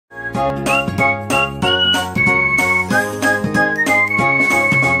Hello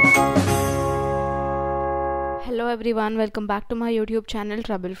everyone, welcome back to my YouTube channel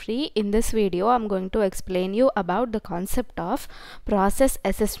Trouble Free. In this video I'm going to explain you about the concept of process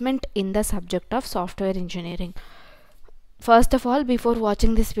assessment in the subject of software engineering. First of all, before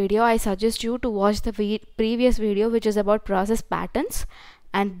watching this video, I suggest you to watch the previous video which is about process patterns,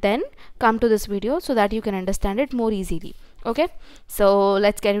 and then come to this video so that you can understand it more easily. Okay, so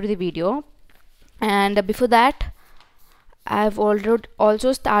let's get into the video. And before that, I've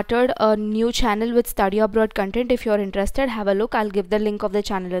also started a new channel with study abroad content. If you're interested, have a look. I'll give the link of the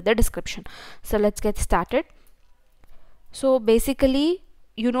channel in the description. So let's get started. So basically,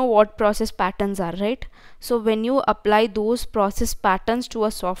 you know what process patterns are, right? So when you apply those process patterns to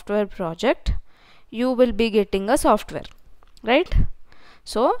a software project, you will be getting a software, right?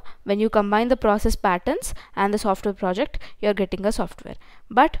 So when you combine the process patterns and the software project, you're getting a software.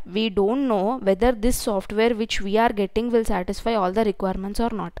 But we don't know whether this software which we are getting will satisfy all the requirements or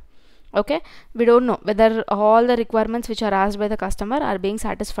not. Okay, we don't know whether all the requirements which are asked by the customer are being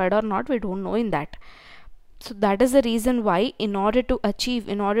satisfied or not. We don't know in that. So that is the reason why, in order to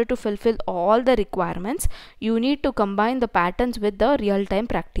fulfill all the requirements, you need to combine the patterns with the real-time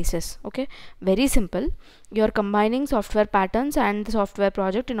practices. Okay, very simple. You're combining software patterns and the software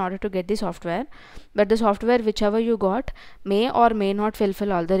project in order to get the software, but the software whichever you got may or may not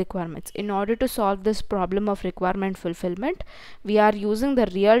fulfill all the requirements. In order to solve this problem of requirement fulfillment, we are using the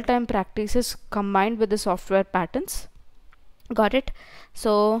real-time practices combined with the software patterns. Got it?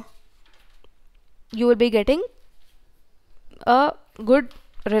 So you will be getting a good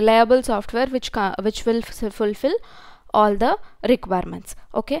reliable software which will fulfill all the requirements.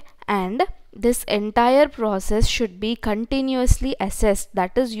 Okay, and this entire process should be continuously assessed.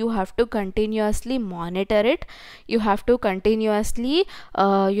 That is, you have to continuously monitor it. You have to continuously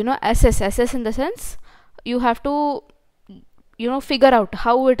assess in the sense you have to figure out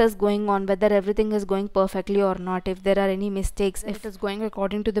how it is going on, whether everything is going perfectly or not, if there are any mistakes, if it is going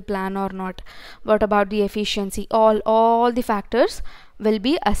according to the plan or not, what about the efficiency, all the factors will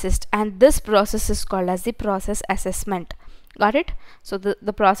be assessed, and this process is called as the process assessment. Got it? So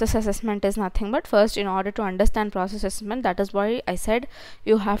the process assessment is nothing but, first, in order to understand process assessment, that is why I said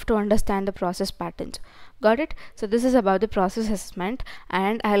you have to understand the process patterns. Got it? So this is about the process assessment,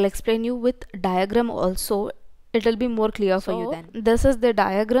 and I'll explain you with diagram also. It will be more clear for you then. This is the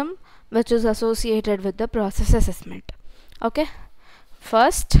diagram which is associated with the process assessment. Okay,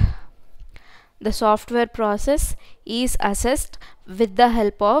 first, the software process is assessed with the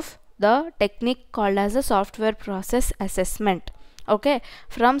help of the technique called as a software process assessment. Okay,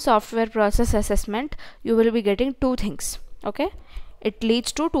 from software process assessment you will be getting two things. Okay, it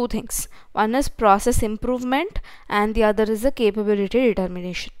leads to two things. One is process improvement and the other is the capability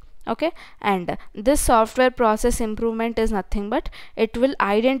determination. Okay, and this software process improvement is nothing but it will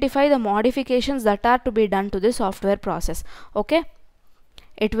identify the modifications that are to be done to the software process. Okay,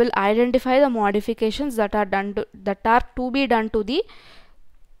 it will identify the modifications that are to be done to the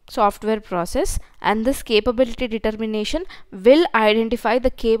software process, and this capability determination will identify the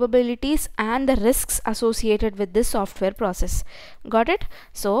capabilities and the risks associated with this software process. Got it?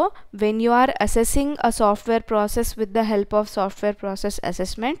 So when you are assessing a software process with the help of software process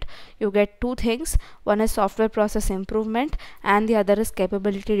assessment, you get two things. One is software process improvement and the other is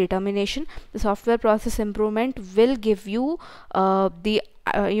capability determination. The software process improvement will give you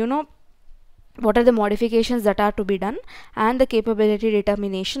what are the modifications that are to be done, and the capability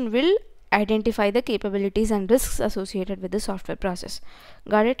determination will identify the capabilities and risks associated with the software process.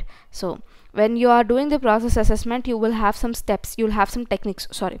 Got it? So when you are doing the process assessment, you will have some steps, you'll have some techniques.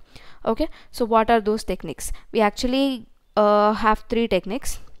 Sorry. Okay, so what are those techniques? We actually have three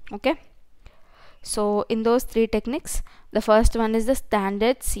techniques. Okay, so in those three techniques, the first one is the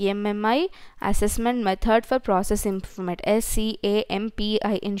standard CMMI assessment method for process improvement. SCAMPI,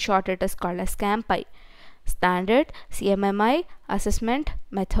 in short it is called as SCAMPI. Standard CMMI assessment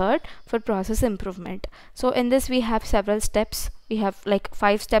method for process improvement. So in this we have several steps. We have like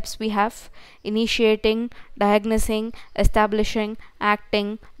 5 steps. We have initiating, diagnosing, establishing,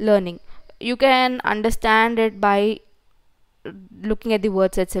 acting, learning. You can understand it by looking at the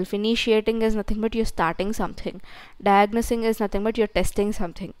words itself. Initiating is nothing but you're starting something. Diagnosing is nothing but you're testing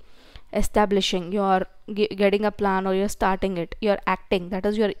something. Establishing, you're getting a plan or you're starting it. You're acting, that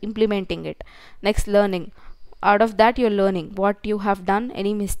is you're implementing it. Next, learning. Out of that you're learning what you have done,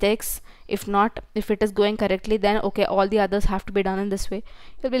 any mistakes. If not, if it is going correctly, then okay, all the others have to be done in this way.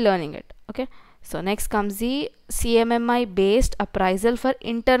 You'll be learning it. Okay, so next comes the CMMI based appraisal for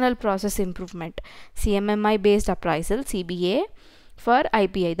internal process improvement. CMMI based appraisal, CBA, for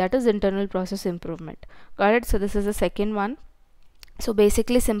IPI, that is internal process improvement. Got it? So this is the second one. So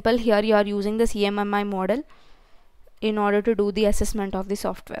basically simple, here you are using the CMMI model in order to do the assessment of the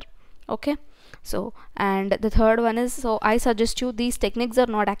software. Okay, so and the third one is, so I suggest you, these techniques are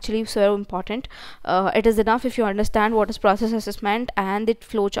not actually so important. It is enough if you understand what is process assessment and the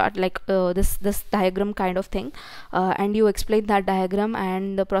flow chart, like this diagram kind of thing, and you explain that diagram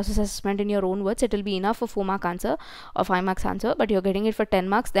and the process assessment in your own words. It will be enough for 4-mark answer or 5 marks answer, but you're getting it for 10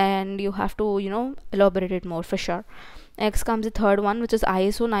 marks, then you have to, you know, elaborate it more for sure. Next comes the third one, which is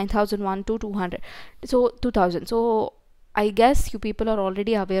ISO 9001 to 200. So 2000. So I guess you people are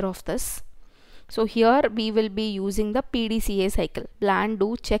already aware of this. So here we will be using the PDCA cycle, plan,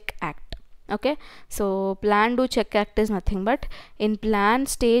 do, check, act. Okay, so plan, do, check, act is nothing but, in plan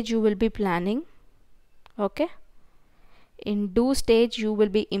stage you will be planning. Okay, in do stage you will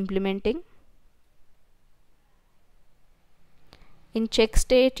be implementing. In check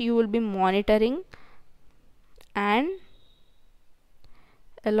state you will be monitoring, and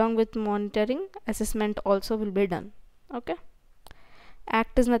along with monitoring, assessment also will be done. Okay,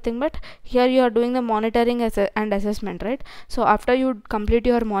 act is nothing but, here you are doing the monitoring and assessment, right? So after you complete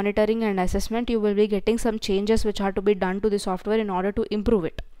your monitoring and assessment, you will be getting some changes which are to be done to the software in order to improve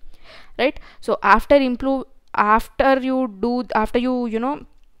it, right? So after you know,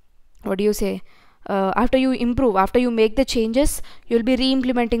 what do you say, after you improve, after you make the changes, you will be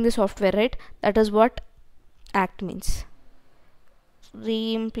re-implementing the software, right? That is what act means,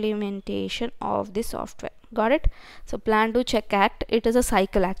 re-implementation of the software. Got it? So plan, do, check, act, it is a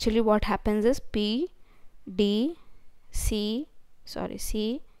cycle. Actually what happens is C,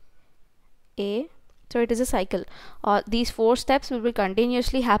 A. So it is a cycle. These 4 steps will be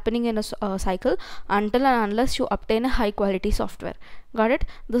continuously happening in a cycle until and unless you obtain a high quality software. Got it?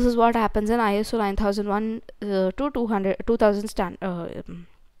 This is what happens in ISO 9001 to 2000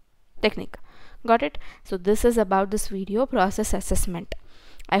 technique. Got it? So this is about this video, process assessment.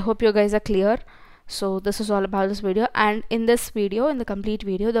 I hope you guys are clear. So this is all about this video, and in this video, in the complete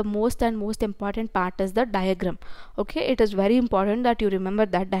video, the most important part is the diagram. Okay, it is very important that you remember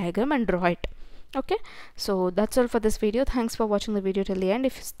that diagram and draw it. Okay, so that's all for this video. Thanks for watching the video till the end.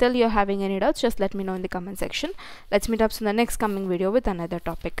 If still you're having any doubts, just let me know in the comment section. Let's meet up in the next coming video with another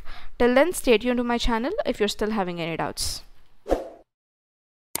topic. Till then, stay tuned to my channel if you're still having any doubts.